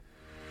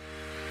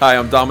Hi,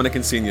 I'm Dominic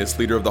Insenius,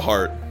 leader of The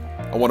Heart.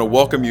 I want to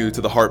welcome you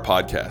to The Heart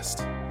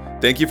Podcast.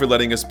 Thank you for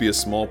letting us be a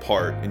small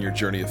part in your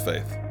journey of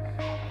faith.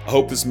 I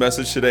hope this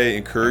message today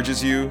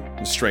encourages you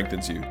and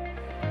strengthens you.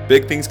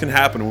 Big things can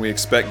happen when we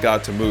expect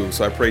God to move,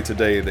 so I pray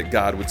today that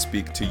God would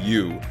speak to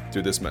you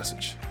through this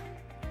message.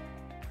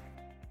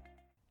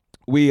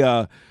 We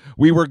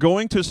were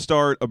going to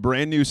start a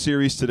brand new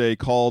series today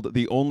called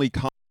The Only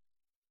Constant,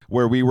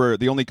 where we were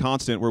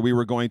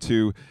going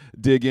to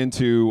dig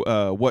into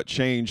what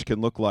change can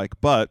look like.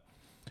 But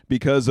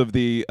because of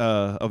the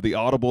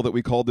audible that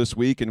we called this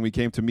week, and we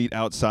came to meet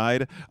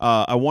outside,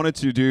 I wanted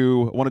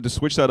to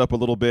switch that up a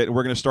little bit, and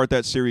we're going to start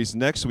that series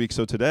next week.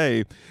 So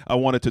today, I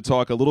wanted to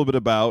talk a little bit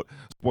about,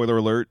 spoiler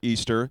alert,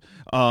 Easter,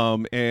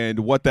 and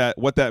what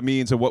that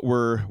means and what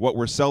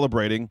we're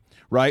celebrating,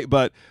 right?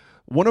 But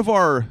one of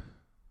our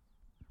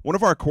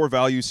core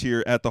values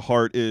here at The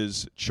Heart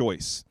is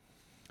choice.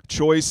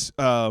 Choice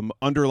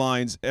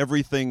underlines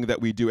everything that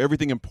we do,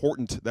 everything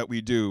important that we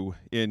do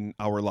in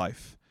our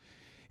life.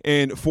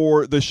 And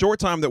for the short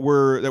time that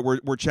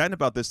we're chatting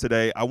about this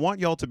today, I want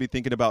y'all to be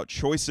thinking about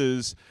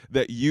choices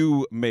that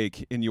you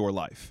make in your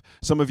life.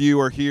 Some of you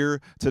are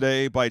here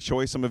today by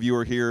choice. Some of you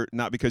are here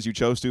not because you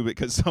chose to, but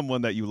because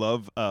someone that you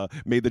love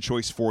made the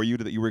choice for you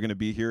that you were going to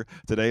be here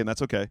today, and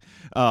that's okay.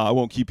 I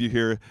won't keep you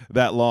here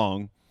that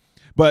long.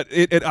 But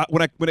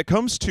when it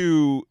comes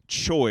to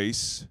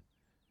choice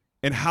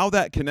and how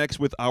that connects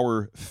with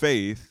our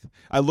faith,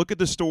 I look at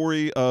the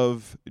story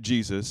of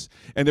Jesus,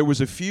 and there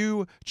was a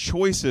few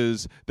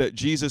choices that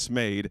Jesus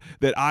made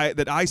that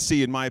I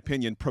see, in my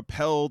opinion,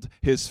 propelled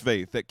his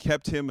faith, that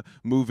kept him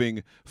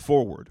moving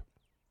forward.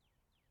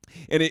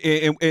 And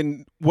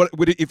if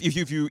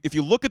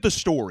you look at the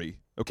story,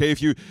 okay,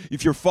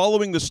 if you're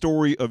following the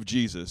story of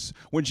Jesus,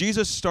 when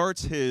Jesus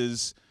starts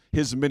his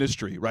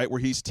ministry, right, where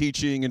he's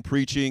teaching and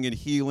preaching and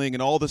healing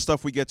and all the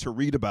stuff we get to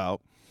read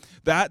about,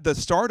 that the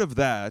start of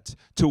that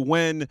to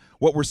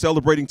what we're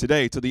celebrating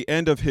today, to the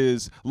end of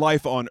his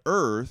life on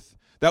earth,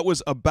 that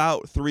was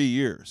about 3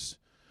 years.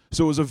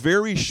 So it was a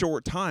very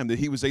short time that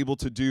he was able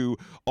to do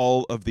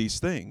all of these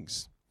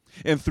things.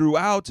 And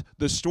throughout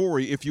the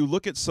story, if you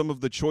look at some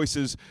of the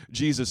choices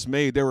Jesus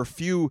made, there are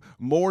few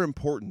more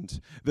important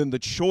than the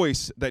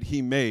choice that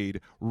he made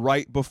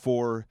right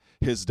before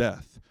his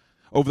death.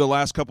 Over the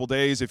last couple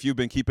days, if you've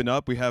been keeping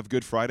up, we have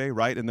Good Friday,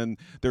 right? And then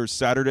there's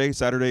Saturday.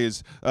 Saturday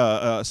is,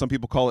 some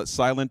people call it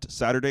Silent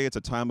Saturday. It's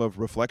a time of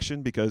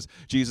reflection because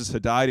Jesus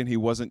had died and he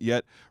wasn't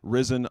yet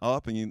risen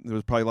up. And there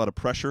was probably a lot of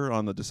pressure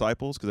on the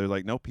disciples because they're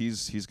like, nope,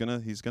 he's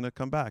gonna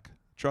come back.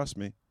 Trust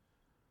me.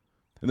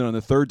 And then on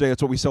the third day,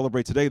 that's what we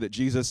celebrate today, that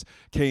Jesus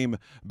came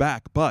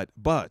back. But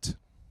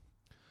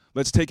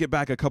let's take it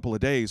back a couple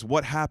of days.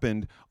 What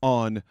happened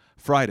on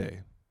Friday?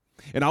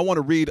 And I want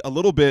to read a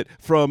little bit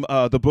from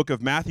the book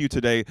of Matthew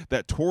today,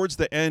 that towards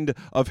the end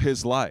of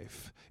his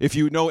life, if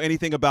you know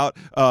anything about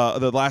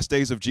the last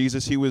days of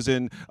Jesus, he was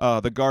in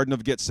the Garden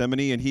of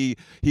Gethsemane, and he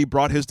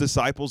brought his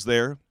disciples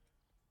there,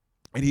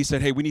 and he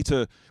said, hey, we need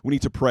to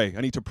pray.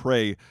 I need to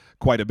pray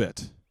quite a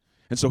bit.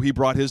 And so he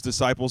brought his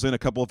disciples in, a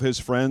couple of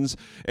his friends,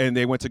 and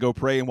they went to go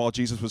pray, and while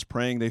Jesus was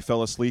praying, they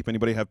fell asleep.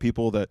 Anybody have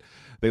people that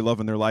they love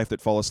in their life that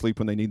fall asleep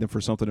when they need them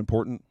for something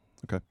important?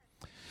 Okay.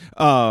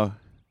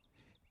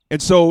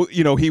 And so,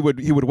 he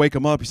would wake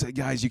them up. He said,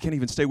 guys, you can't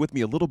even stay with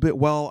me a little bit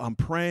while I'm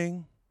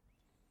praying.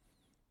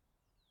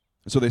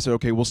 And so they said,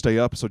 okay, we'll stay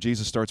up. So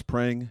Jesus starts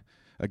praying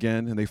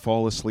again, and they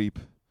fall asleep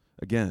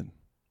again.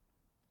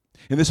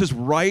 And this is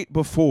right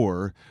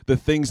before the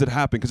things that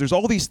happen, because there's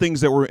all these things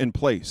that were in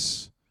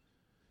place.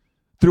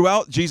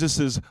 Throughout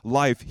Jesus'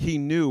 life, he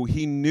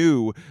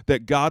knew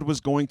that God was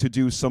going to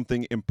do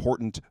something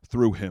important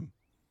through him.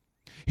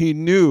 He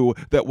knew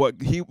that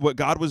what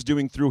God was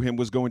doing through him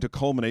was going to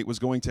culminate, was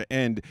going to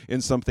end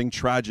in something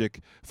tragic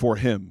for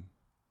him.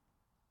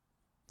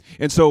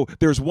 And so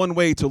there's one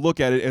way to look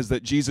at it, as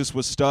that Jesus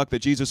was stuck, that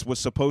Jesus was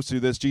supposed to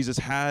do this, Jesus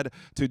had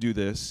to do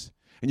this.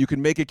 And you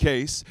can make a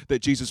case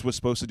that Jesus was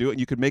supposed to do it, and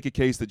you could make a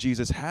case that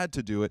Jesus had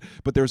to do it.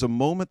 But there's a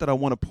moment that I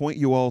want to point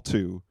you all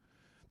to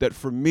that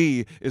for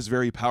me is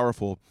very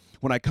powerful.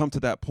 When I come to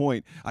that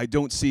point, I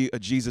don't see a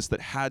Jesus that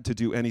had to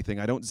do anything.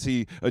 I don't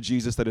see a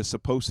Jesus that is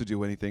supposed to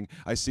do anything.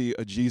 I see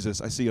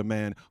a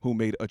man who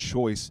made a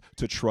choice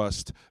to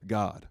trust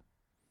God.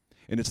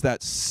 And it's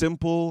that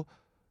simple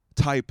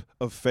type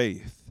of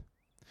faith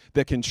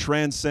that can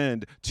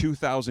transcend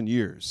 2,000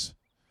 years.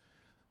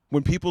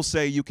 When people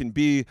say you can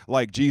be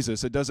like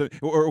Jesus, it doesn't,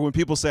 or when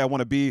people say I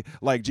want to be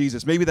like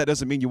Jesus, maybe that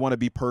doesn't mean you want to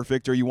be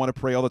perfect, or you want to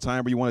pray all the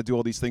time, or you want to do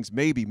all these things.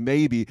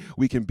 Maybe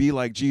we can be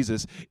like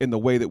Jesus in the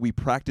way that we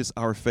practice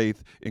our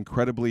faith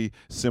incredibly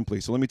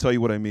simply. So let me tell you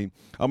what I mean.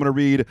 I'm going to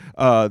read,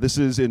 this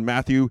is in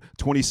Matthew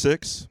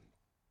 26.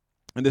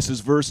 And this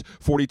is verse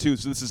 42.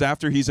 So this is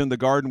after he's in the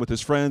garden with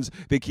his friends.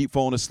 They keep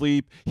falling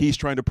asleep. He's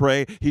trying to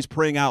pray. He's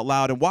praying out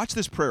loud. And watch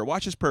this prayer.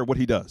 Watch his prayer, what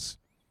he does.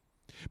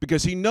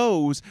 Because he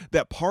knows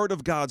that part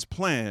of God's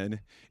plan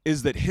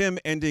is that him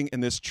ending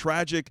in this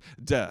tragic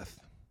death.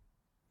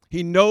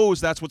 He knows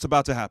that's what's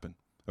about to happen,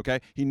 okay?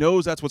 He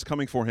knows that's what's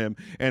coming for him.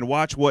 And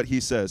watch what he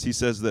says. He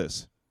says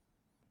this.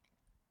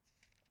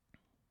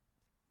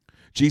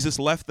 Jesus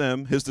left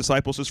them, his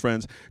disciples, his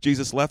friends,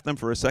 Jesus left them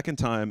for a second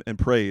time and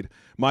prayed,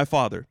 "My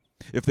Father,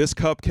 if this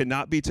cup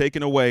cannot be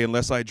taken away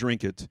unless I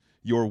drink it,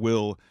 your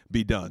will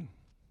be done."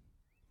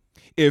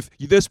 If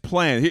this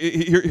plan,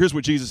 here's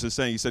what Jesus is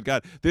saying. He said,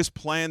 God, this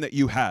plan that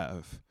you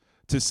have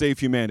to save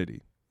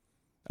humanity,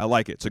 I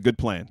like it. It's a good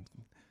plan.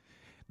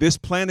 This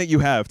plan that you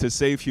have to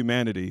save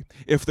humanity,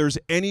 if there's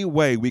any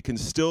way we can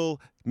still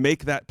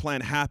make that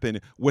plan happen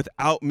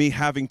without me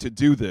having to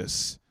do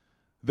this,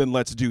 then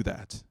let's do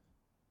that.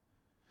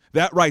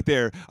 That right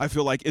there, I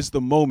feel like, is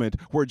the moment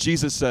where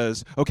Jesus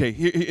says, okay,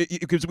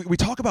 because we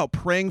talk about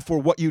praying for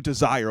what you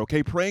desire,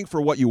 okay, praying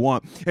for what you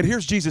want. And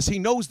here's Jesus. He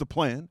knows the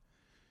plan.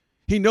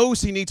 He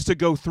knows he needs to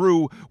go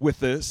through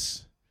with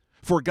this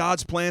for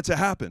God's plan to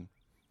happen.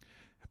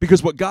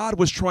 Because what God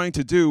was trying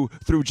to do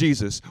through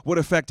Jesus would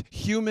affect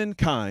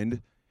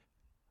humankind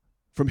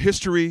from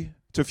history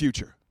to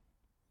future.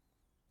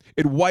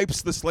 It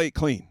wipes the slate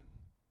clean.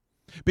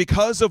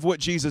 Because of what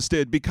Jesus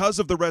did, because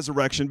of the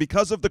resurrection,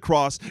 because of the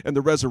cross and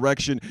the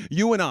resurrection,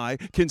 you and I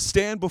can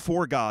stand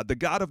before God, the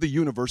God of the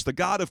universe, the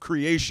God of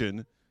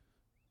creation,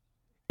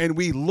 and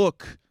we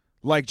look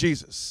like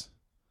Jesus.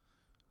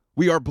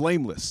 We are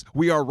blameless.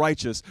 We are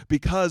righteous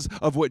because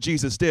of what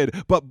Jesus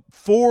did. But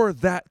for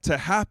that to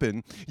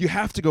happen, you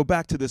have to go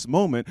back to this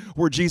moment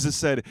where Jesus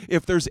said,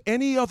 if there's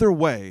any other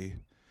way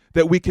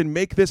that we can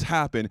make this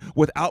happen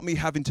without me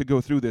having to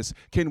go through this,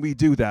 can we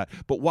do that?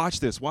 But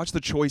watch this. Watch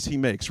the choice he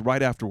makes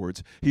right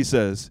afterwards. He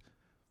says,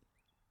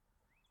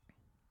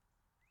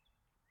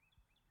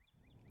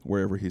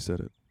 wherever he said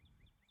it,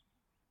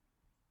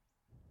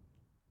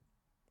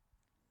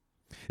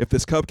 if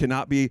this cup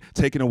cannot be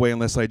taken away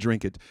unless I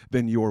drink it,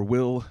 then your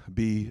will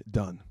be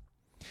done.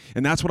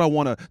 And that's what I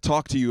want to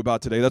talk to you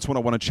about today. That's what I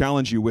want to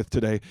challenge you with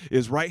today,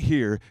 is right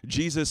here,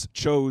 Jesus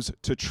chose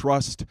to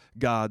trust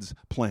God's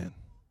plan.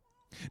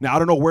 Now, I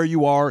don't know where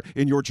you are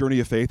in your journey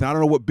of faith. I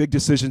don't know what big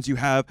decisions you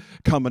have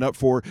coming up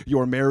for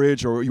your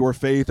marriage or your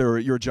faith or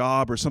your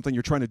job or something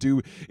you're trying to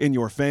do in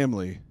your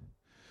family.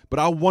 But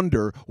I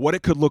wonder what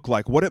it could look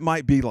like, what it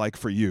might be like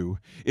for you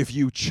if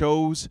you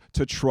chose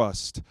to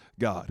trust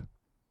God.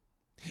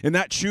 And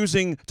that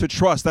choosing to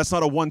trust, that's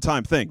not a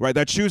one-time thing, right?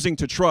 That choosing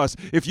to trust,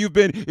 if you've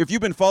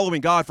been following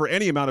God for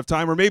any amount of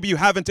time, or maybe you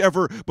haven't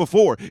ever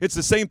before, it's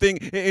the same thing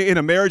in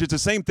a marriage, it's the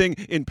same thing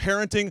in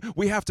parenting.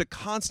 We have to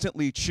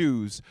constantly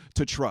choose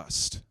to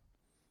trust.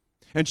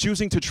 And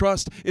choosing to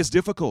trust is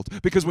difficult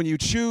because when you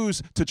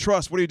choose to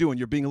trust, what are you doing?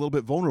 You're being a little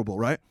bit vulnerable,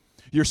 right?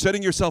 You're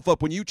setting yourself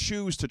up. When you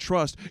choose to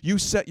trust, you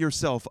set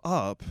yourself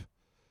up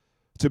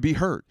to be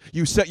hurt.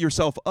 You set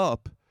yourself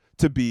up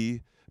to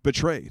be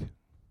betrayed.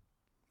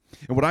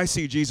 And what I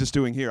see Jesus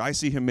doing here, I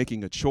see him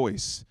making a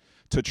choice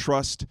to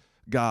trust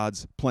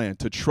God's plan,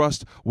 to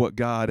trust what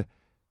God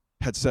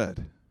had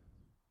said.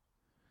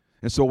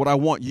 And so what I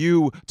want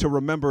you to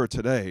remember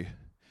today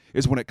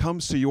is when it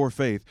comes to your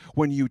faith,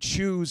 when you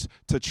choose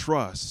to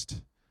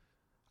trust,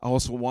 I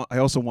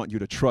also want you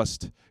to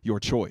trust your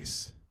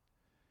choice.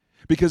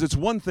 Because it's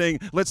one thing,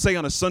 let's say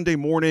on a Sunday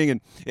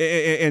morning,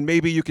 and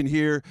maybe you can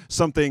hear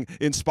something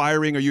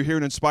inspiring, or you hear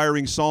an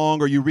inspiring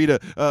song, or you read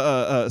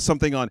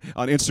something on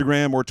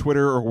Instagram or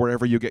Twitter or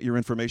wherever you get your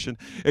information,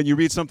 and you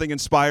read something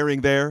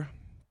inspiring there.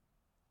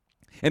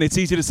 And it's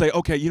easy to say,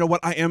 okay, you know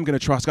what? I am going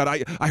to trust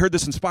God. I heard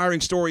this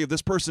inspiring story of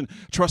this person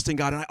trusting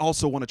God, and I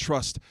also want to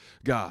trust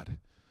God.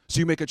 So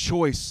you make a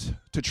choice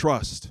to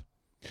trust.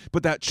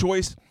 But that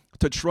choice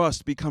to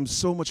trust becomes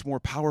so much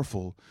more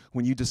powerful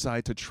when you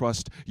decide to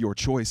trust your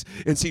choice.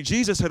 And see,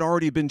 Jesus had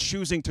already been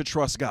choosing to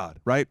trust God,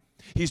 right?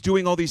 He's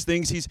doing all these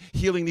things. He's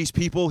healing these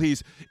people.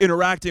 He's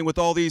interacting with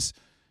all these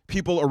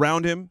people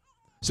around him.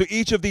 So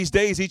each of these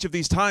days, each of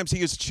these times,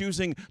 he is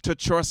choosing to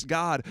trust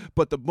God.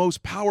 But the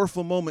most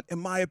powerful moment, in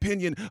my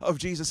opinion, of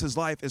Jesus'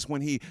 life is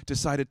when he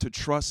decided to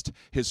trust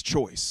his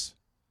choice.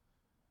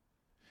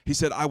 He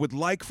said, I would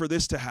like for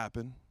this to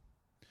happen,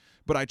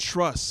 but I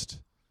trust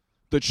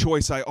the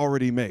choice I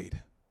already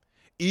made,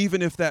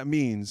 even if that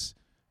means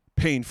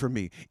pain for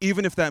me,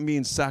 even if that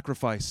means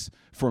sacrifice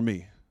for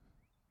me.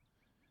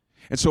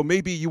 And so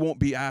maybe you won't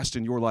be asked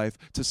in your life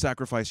to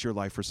sacrifice your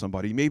life for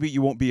somebody. Maybe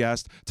you won't be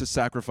asked to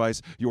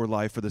sacrifice your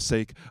life for the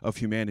sake of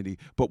humanity.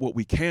 But what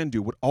we can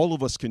do, what all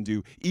of us can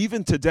do,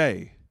 even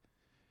today,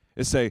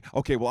 is say,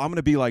 okay, well, I'm going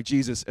to be like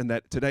Jesus, and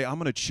that today I'm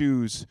going to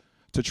choose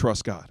to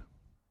trust God.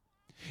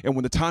 And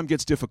when the time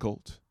gets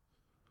difficult,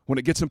 when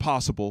it gets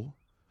impossible,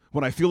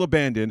 when I feel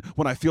abandoned,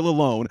 when I feel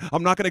alone,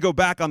 I'm not going to go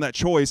back on that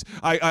choice.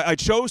 I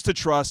chose to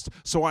trust,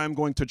 so I am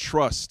going to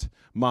trust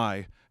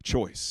my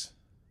choice.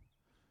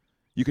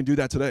 You can do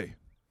that today.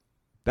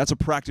 That's a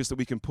practice that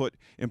we can put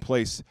in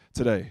place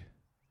today.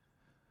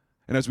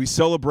 And as we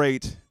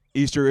celebrate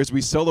Easter, as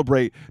we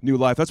celebrate new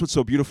life, that's what's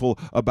so beautiful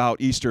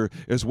about Easter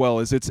as well,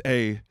 is it's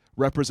a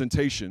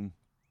representation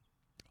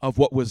of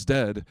what was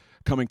dead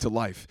coming to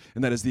life.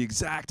 And that is the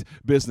exact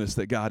business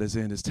that God is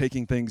in, is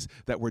taking things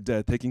that were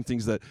dead, taking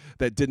things that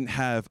didn't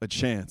have a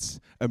chance,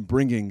 and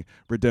bringing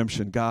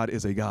redemption. God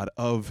is a God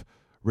of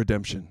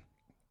redemption.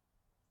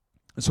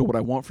 And so what I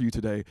want for you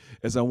today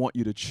is I want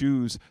you to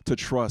choose to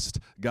trust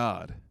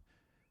God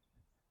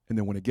And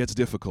then when it gets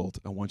difficult,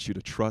 I want you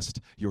to trust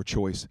your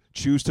choice.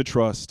 Choose to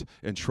trust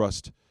and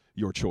trust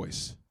your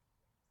choice.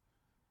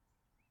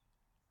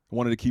 I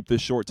wanted to keep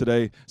this short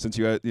today since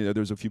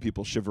there's a few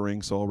people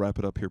shivering, so I'll wrap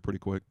it up here pretty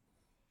quick.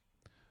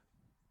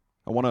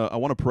 I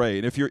want to pray.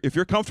 And if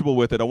you're comfortable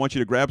with it, I want you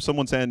to grab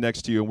someone's hand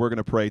next to you and we're going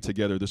to pray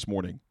together this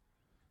morning.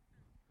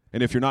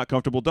 And if you're not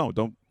comfortable,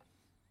 don't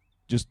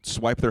just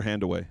swipe their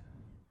hand away.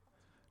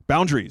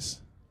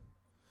 Boundaries.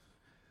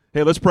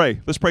 Hey, let's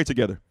pray. Let's pray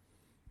together.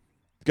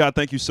 God,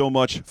 thank you so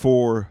much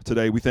for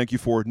today. We thank you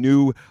for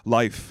new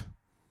life.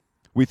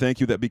 We thank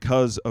you that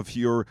because of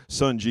your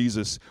son,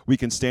 Jesus, we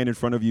can stand in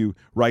front of you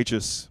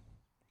righteous.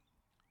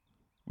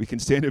 We can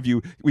stand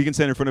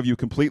in front of you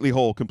completely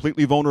whole,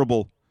 completely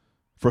vulnerable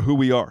for who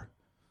we are.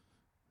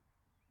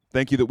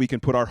 Thank you that we can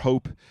put our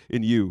hope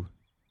in you.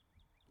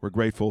 We're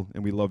grateful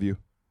and we love you.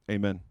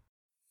 Amen.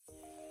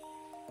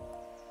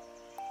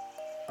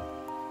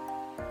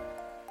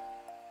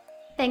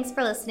 Thanks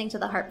for listening to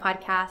the Heart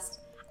Podcast.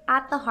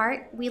 At the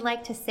Heart, we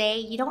like to say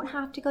you don't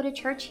have to go to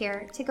church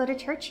here to go to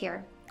church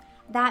here.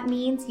 That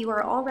means you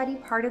are already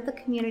part of the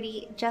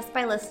community just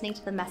by listening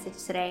to the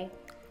message today.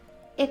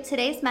 If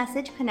today's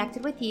message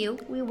connected with you,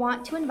 we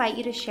want to invite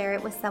you to share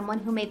it with someone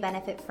who may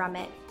benefit from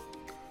it.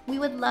 We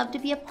would love to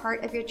be a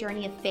part of your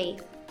journey of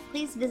faith.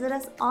 Please visit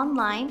us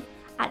online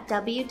at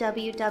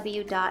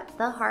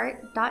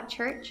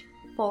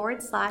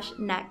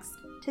www.theheart.church/next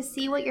to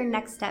see what your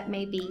next step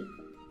may be.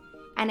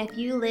 And if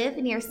you live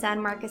near San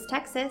Marcos,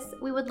 Texas,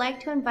 we would like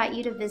to invite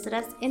you to visit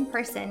us in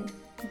person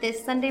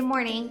this Sunday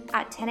morning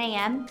at 10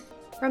 a.m.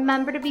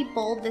 Remember to be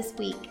bold this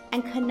week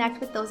and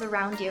connect with those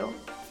around you.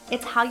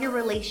 It's how your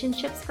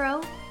relationships grow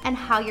and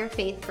how your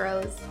faith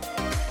grows.